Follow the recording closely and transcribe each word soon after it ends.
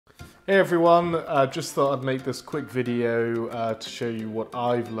Hey everyone, just thought I'd make this quick video to show you what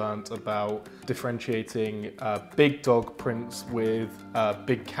I've learnt about differentiating big dog prints with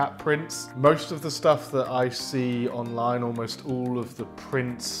big cat prints. Most of the stuff that I see online, almost all of the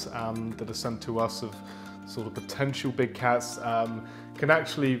prints that are sent to us of sort of potential big cats can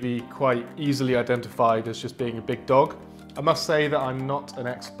actually be quite easily identified as just being a big dog. I must say that I'm not an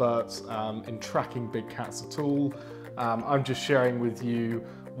expert in tracking big cats at all. I'm just sharing with you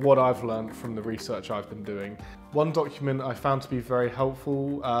what I've learned from the research I've been doing. One document I found to be very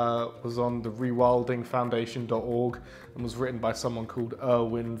helpful was on the rewildingfoundation.org and was written by someone called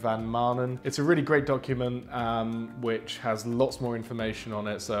Erwin van Manen. It's a really great document which has lots more information on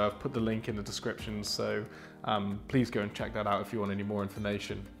it, so I've put the link in the description, so please go and check that out if you want any more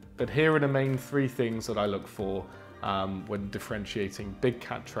information. But here are the main three things that I look for when differentiating big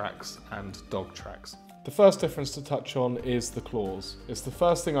cat tracks and dog tracks. The first difference to touch on is the claws. It's the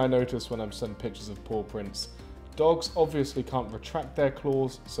first thing I notice when I'm sent pictures of paw prints. Dogs obviously can't retract their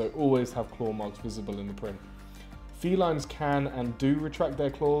claws, so always have claw marks visible in the print. Felines can and do retract their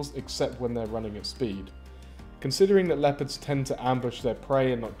claws, except when they're running at speed. Considering that leopards tend to ambush their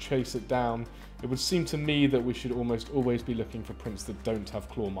prey and not chase it down, it would seem to me that we should almost always be looking for prints that don't have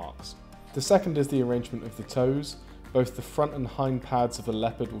claw marks. The second is the arrangement of the toes. Both the front and hind pads of a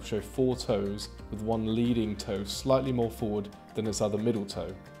leopard will show 4 toes, with one leading toe slightly more forward than its other middle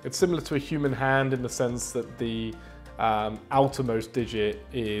toe. It's similar to a human hand in the sense that the outermost digit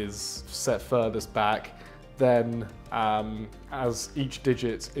is set furthest back, then as each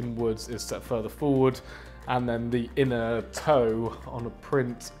digit inwards is set further forward, and then the inner toe on a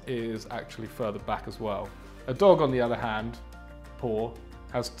print is actually further back as well. A dog, on the other hand, paw,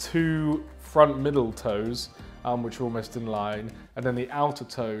 has 2 front middle toes which are almost in line, and then the outer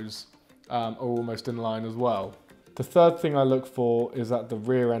toes are almost in line as well. The third thing I look for is at the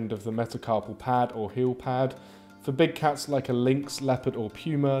rear end of the metacarpal pad or heel pad. For big cats like a lynx, leopard or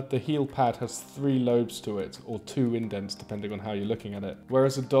puma, the heel pad has 3 lobes to it, or 2 indents depending on how you're looking at it,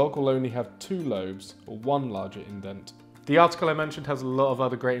 whereas a dog will only have 2 lobes, or 1 larger indent. The article I mentioned has a lot of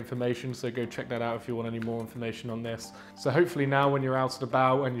other great information, so go check that out if you want any more information on this. So hopefully now when you're out and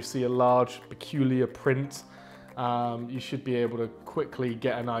about and you see a large, peculiar print, you should be able to quickly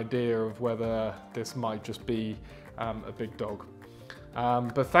get an idea of whether this might just be a big dog.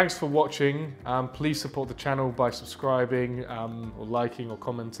 But thanks for watching. Please support the channel by subscribing or liking or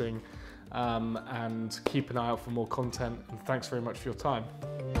commenting, and keep an eye out for more content, and thanks very much for your time.